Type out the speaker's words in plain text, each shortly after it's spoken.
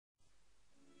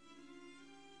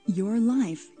Your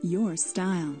life, your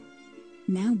style.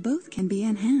 Now both can be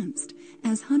enhanced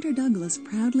as Hunter Douglas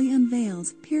proudly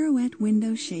unveils pirouette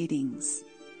window shadings.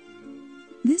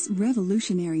 This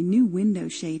revolutionary new window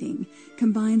shading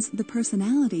combines the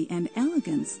personality and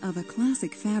elegance of a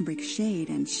classic fabric shade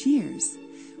and sheers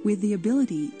with the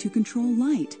ability to control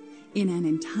light in an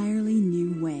entirely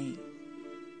new way.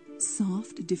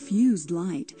 Soft, diffused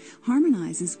light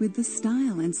harmonizes with the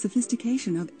style and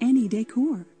sophistication of any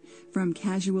decor, from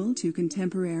casual to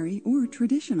contemporary or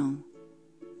traditional.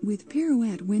 With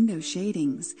pirouette window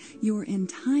shadings, your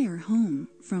entire home,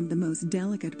 from the most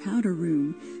delicate powder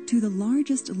room to the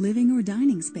largest living or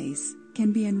dining space,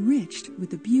 can be enriched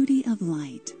with the beauty of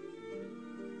light.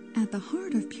 At the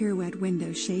heart of pirouette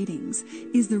window shadings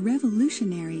is the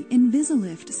revolutionary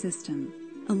Invisilift system,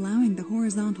 allowing the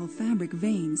horizontal fabric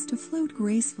veins to float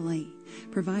gracefully,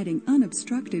 providing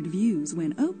unobstructed views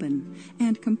when open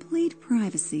and complete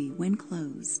privacy when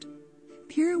closed.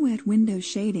 Pirouette window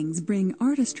shadings bring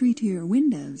artistry to your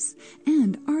windows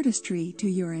and artistry to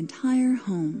your entire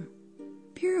home.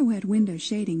 Pirouette window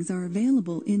shadings are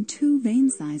available in 2 vein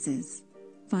sizes,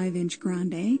 5-inch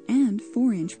grande and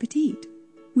 4-inch petite,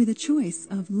 with a choice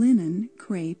of linen,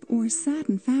 crepe, or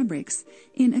satin fabrics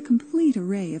in a complete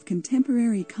array of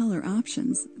contemporary color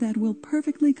options that will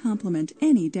perfectly complement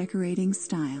any decorating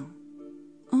style.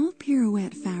 All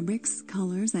pirouette fabrics,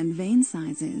 colors, and vein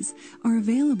sizes are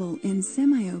available in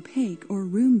semi-opaque or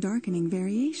room-darkening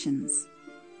variations.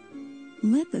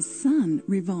 Let the sun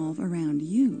revolve around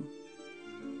you.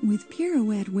 With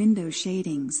pirouette window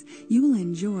shadings, you will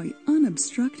enjoy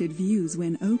unobstructed views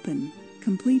when open,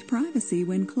 complete privacy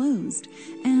when closed,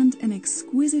 and an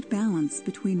exquisite balance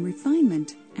between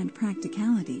refinement and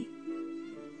practicality.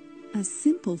 A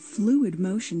simple fluid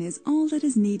motion is all that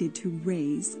is needed to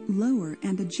raise, lower,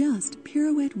 and adjust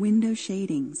pirouette window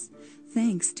shadings,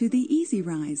 thanks to the Easy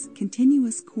Rise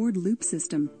continuous cord loop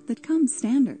system that comes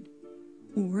standard.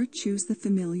 Or choose the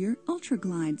familiar Ultra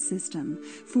Glide system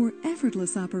for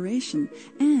effortless operation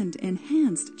and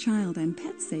enhanced child and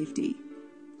pet safety.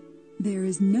 There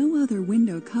is no other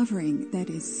window covering that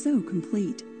is so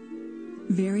complete.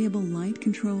 Variable light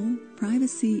control,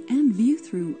 privacy, and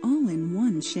view-through all in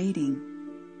one shading.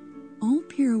 All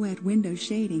pirouette window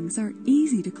shadings are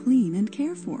easy to clean and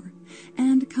care for,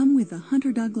 and come with the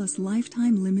Hunter Douglas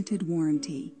Lifetime Limited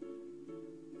Warranty.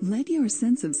 Let your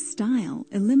sense of style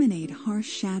eliminate harsh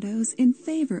shadows in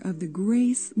favor of the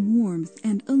grace, warmth,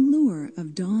 and allure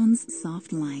of dawn's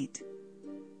soft light.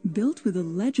 Built with the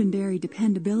legendary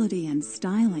dependability and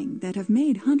styling that have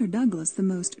made Hunter Douglas the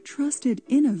most trusted,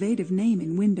 innovative name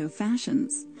in window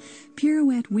fashions,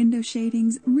 pirouette window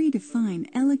shadings redefine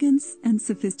elegance and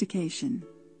sophistication.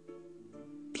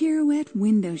 Pirouette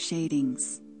window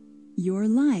shadings. Your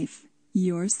life,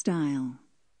 your style.